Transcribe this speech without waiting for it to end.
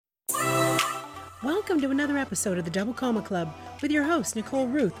Welcome to another episode of the Double Comma Club with your host, Nicole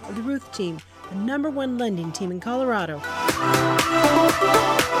Ruth of the Ruth Team, the #1 lending team in Colorado.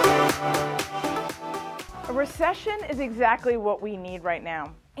 A recession is exactly what we need right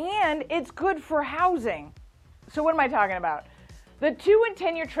now, and it's good for housing. So what am I talking about? The 2- and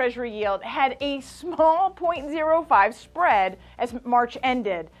 10-year Treasury yield had a small 0.05 spread as March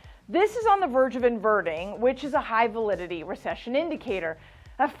ended. This is on the verge of inverting, which is a high validity recession indicator.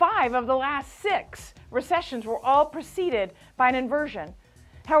 5 of the last 6 recessions were all preceded by an inversion.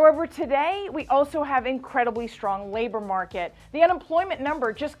 However, today we also have incredibly strong labor market. The unemployment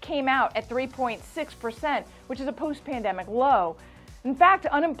number just came out at 3.6%, which is a post-pandemic low. In fact,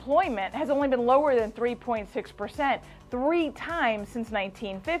 unemployment has only been lower than 3.6% 3 times since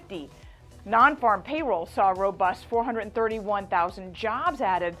 1950. Non-farm payroll saw a robust 431,000 jobs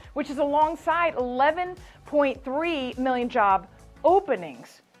added, which is alongside 11.3 million job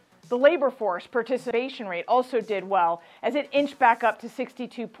openings. The labor force participation rate also did well as it inched back up to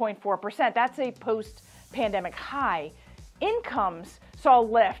 62.4%. That's a post-pandemic high. Incomes saw a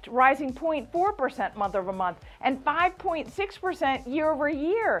lift, rising 0.4% month over month and 5.6% year over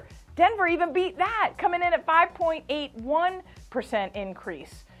year. Denver even beat that, coming in at 5.81%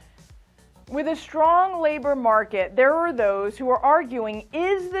 increase. With a strong labor market, there are those who are arguing,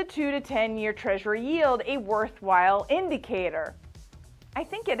 is the 2 to 10-year Treasury yield a worthwhile indicator? I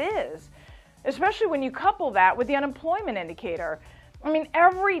think it is, especially when you couple that with the unemployment indicator. I mean,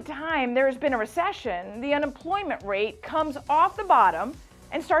 every time there's been a recession, the unemployment rate comes off the bottom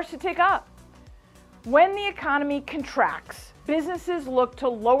and starts to tick up. When the economy contracts, businesses look to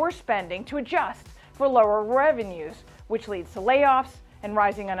lower spending to adjust for lower revenues, which leads to layoffs and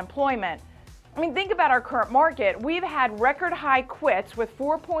rising unemployment. I mean, think about our current market. We've had record high quits with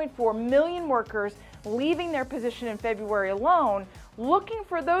 4.4 million workers leaving their position in February alone, looking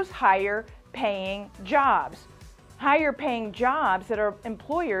for those higher paying jobs. Higher paying jobs that our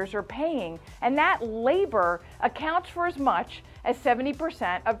employers are paying, and that labor accounts for as much as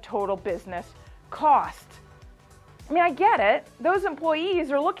 70% of total business cost. I mean, I get it. Those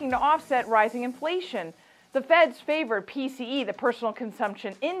employees are looking to offset rising inflation. The Fed's favored PCE, the Personal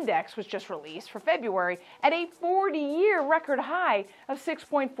Consumption Index, was just released for February at a 40-year record high of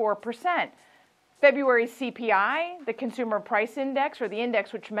 6.4%. February's CPI, the Consumer Price Index, or the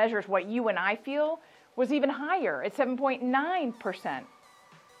index which measures what you and I feel, was even higher at 7.9%.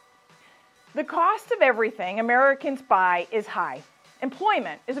 The cost of everything Americans buy is high.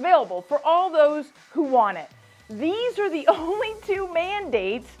 Employment is available for all those who want it. These are the only 2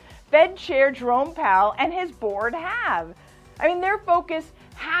 mandates Fed Chair Jerome Powell and his board have. I mean, their focus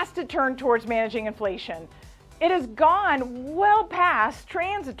has to turn towards managing inflation. It has gone well past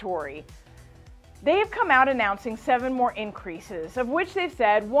transitory. They have come out announcing 7 more increases, of which they've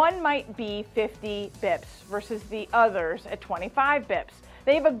said one might be 50 bips versus the others at 25 bips.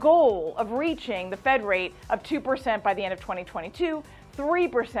 They have a goal of reaching the Fed rate of 2% by the end of 2022,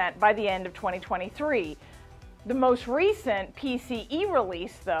 3% by the end of 2023. The most recent PCE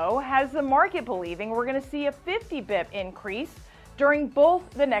release, though, has the market believing we're going to see a 50 bip increase during both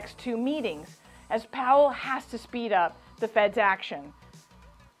the next 2 meetings, as Powell has to speed up the Fed's action.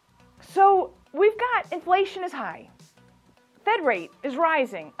 So we've got inflation is high, Fed rate is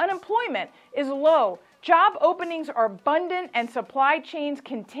rising, unemployment is low, job openings are abundant, and supply chains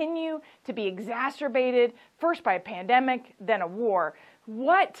continue to be exacerbated, first by a pandemic, then a war.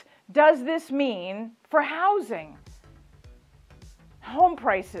 What does this mean for housing? Home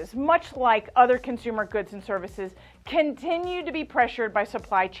prices, much like other consumer goods and services, continue to be pressured by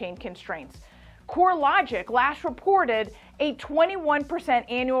supply chain constraints. CoreLogic last reported a 21%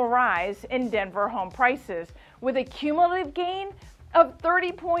 annual rise in Denver home prices, with a cumulative gain of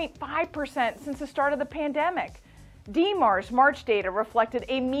 30.5% since the start of the pandemic. DMAR's March data reflected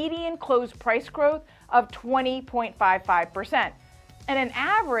a median closed price growth of 20.55% and an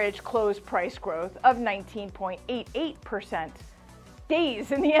average closed price growth of 19.88%.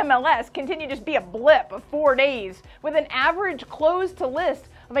 Days in the MLS continue to just be a blip of 4 days, with an average close to list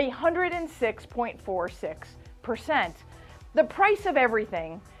of 106.46%. The price of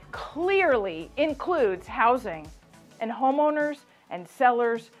everything clearly includes housing, and homeowners and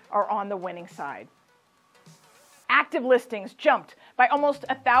sellers are on the winning side. Active listings jumped by almost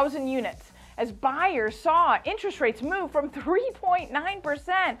 1,000 units as buyers saw interest rates move from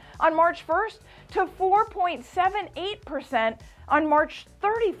 3.9% on March 1st to 4.78% on March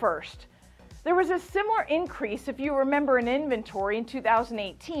 31st. There was a similar increase, if you remember, in inventory in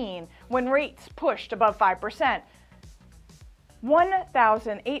 2018 when rates pushed above 5%.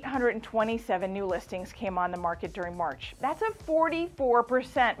 1,827 new listings came on the market during March. That's a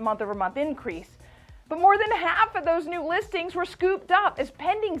 44% month-over-month increase. But more than half of those new listings were scooped up as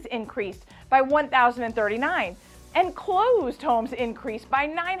pendings increased by 1,039 and closed homes increased by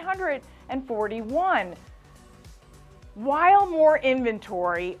 941. While more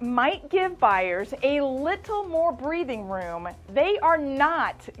inventory might give buyers a little more breathing room, they are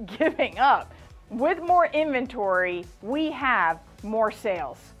not giving up. With more inventory, we have more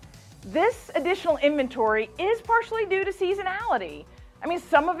sales. This additional inventory is partially due to seasonality. I mean,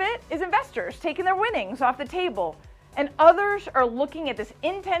 some of it is investors taking their winnings off the table, and others are looking at this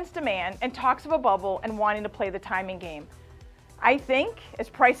intense demand and talks of a bubble and wanting to play the timing game. I think as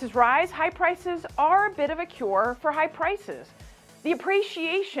prices rise, high prices are a bit of a cure for high prices. The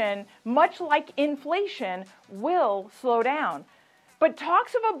appreciation, much like inflation, will slow down. But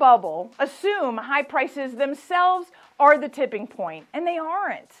talks of a bubble assume high prices themselves are the tipping point, and they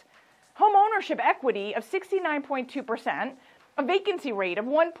aren't. Home ownership equity of 69.2%, a vacancy rate of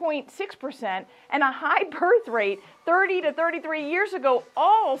 1.6%, and a high birth rate 30 to 33 years ago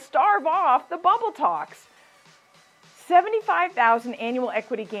all starve off the bubble talks. 75,000 annual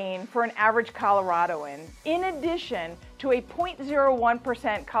equity gain for an average Coloradoan, in addition to a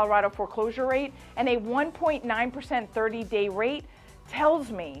 0.01% Colorado foreclosure rate and a 1.9% 30-day rate, tells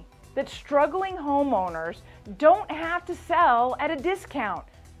me that struggling homeowners don't have to sell at a discount,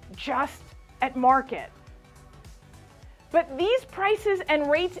 just at market. But these prices and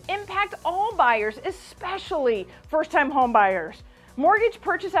rates impact all buyers, especially first-time home buyers. Mortgage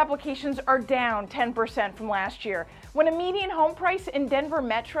purchase applications are down 10% from last year, when a median home price in Denver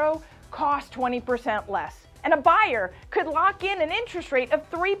Metro cost 20% less. And a buyer could lock in an interest rate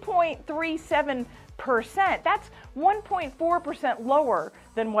of 3.37%. That's 1.4% lower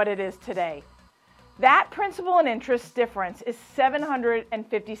than what it is today. That principal and interest difference is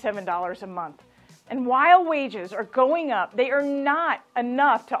 $757 a month. And while wages are going up, they are not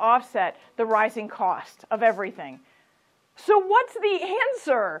enough to offset the rising cost of everything. So what's the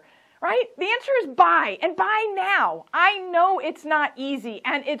answer, right? The answer is buy, and buy now. I know it's not easy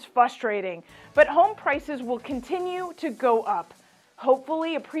and it's frustrating, but home prices will continue to go up.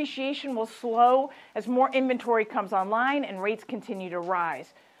 Hopefully, appreciation will slow as more inventory comes online and rates continue to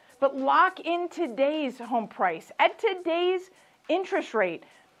rise. But lock in today's home price at today's interest rate,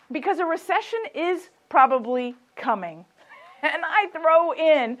 because a recession is probably coming. And I throw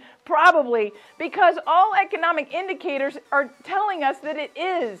in probably because all economic indicators are telling us that it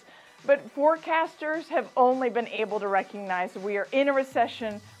is. But forecasters have only been able to recognize we are in a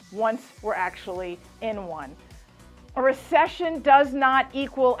recession once we're actually in one. A recession does not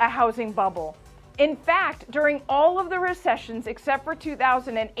equal a housing bubble. In fact, during all of the recessions except for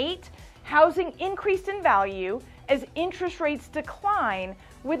 2008, housing increased in value as interest rates decline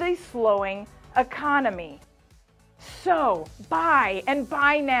with a slowing economy. So buy and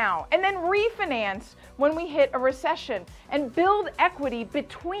buy now, and then refinance when we hit a recession, and build equity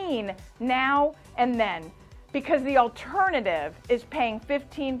between now and then, because the alternative is paying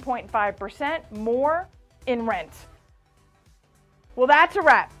 15.5% more in rent. Well, that's a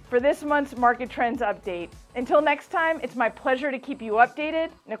wrap for this month's Market Trends Update. Until next time, it's my pleasure to keep you updated.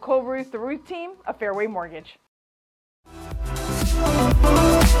 Nicole Ruth, the Ruth Team of Fairway Mortgage.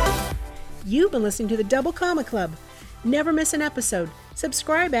 You've been listening to the Double Comma Club. Never miss an episode.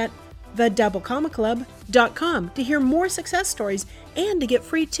 Subscribe at thedoublecommaclub.com to hear more success stories and to get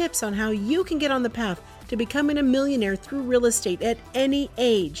free tips on how you can get on the path to becoming a millionaire through real estate at any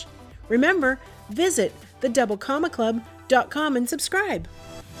age. Remember, visit thedoublecommaclub.com and subscribe.